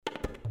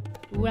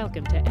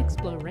Welcome to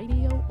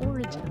Exploradio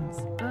Origins.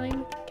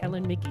 I'm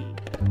Kellen McGee.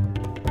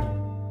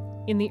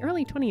 In the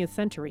early 20th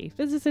century,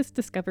 physicists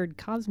discovered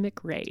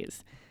cosmic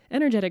rays,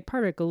 energetic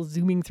particles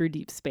zooming through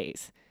deep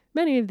space.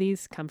 Many of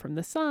these come from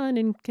the sun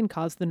and can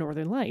cause the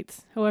northern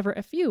lights. However,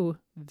 a few,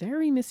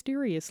 very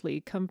mysteriously,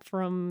 come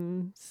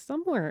from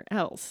somewhere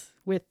else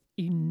with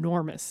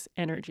enormous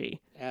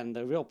energy. And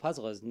the real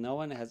puzzle is no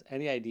one has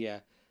any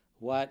idea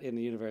what in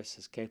the universe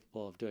is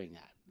capable of doing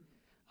that.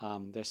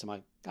 There's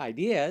some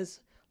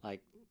ideas,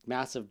 like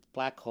massive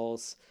black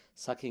holes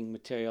sucking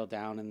material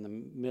down in the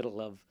middle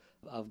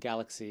of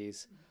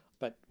galaxies.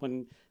 But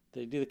when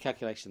they do the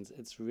calculations,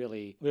 it's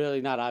really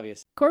not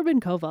obvious. Corbin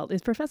Kowalt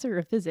is professor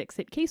of physics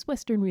at Case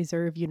Western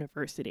Reserve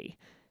University.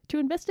 To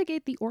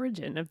investigate the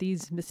origin of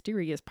these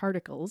mysterious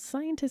particles,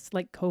 scientists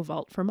like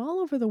Kowalt from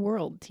all over the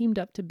world teamed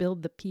up to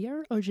build the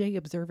Pierre Auger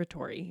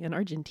Observatory in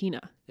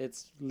Argentina.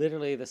 It's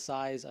literally the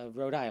size of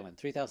Rhode Island,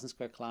 3,000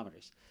 square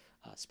kilometers,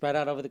 spread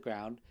out over the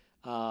ground.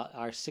 Are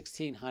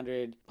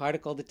 1,600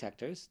 particle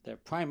detectors. They're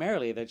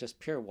just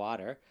pure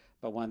water,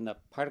 but when the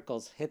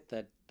particles hit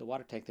the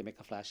water tank, they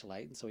make a flash of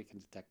light, and so we can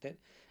detect it.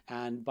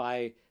 And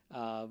by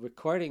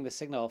recording the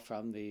signal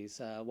from these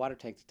water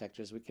tank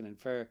detectors, we can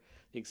infer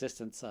the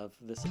existence of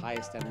this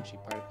highest energy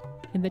particle.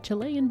 In the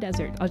Chilean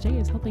desert, Auger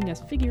is helping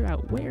us figure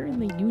out where in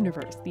the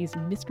universe these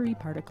mystery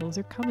particles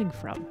are coming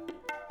from.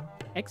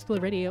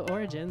 Exploradio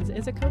Origins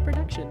is a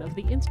co-production of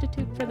the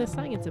Institute for the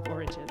Science of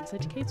Origins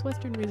at Case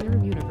Western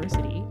Reserve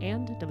University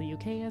and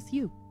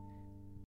WKSU.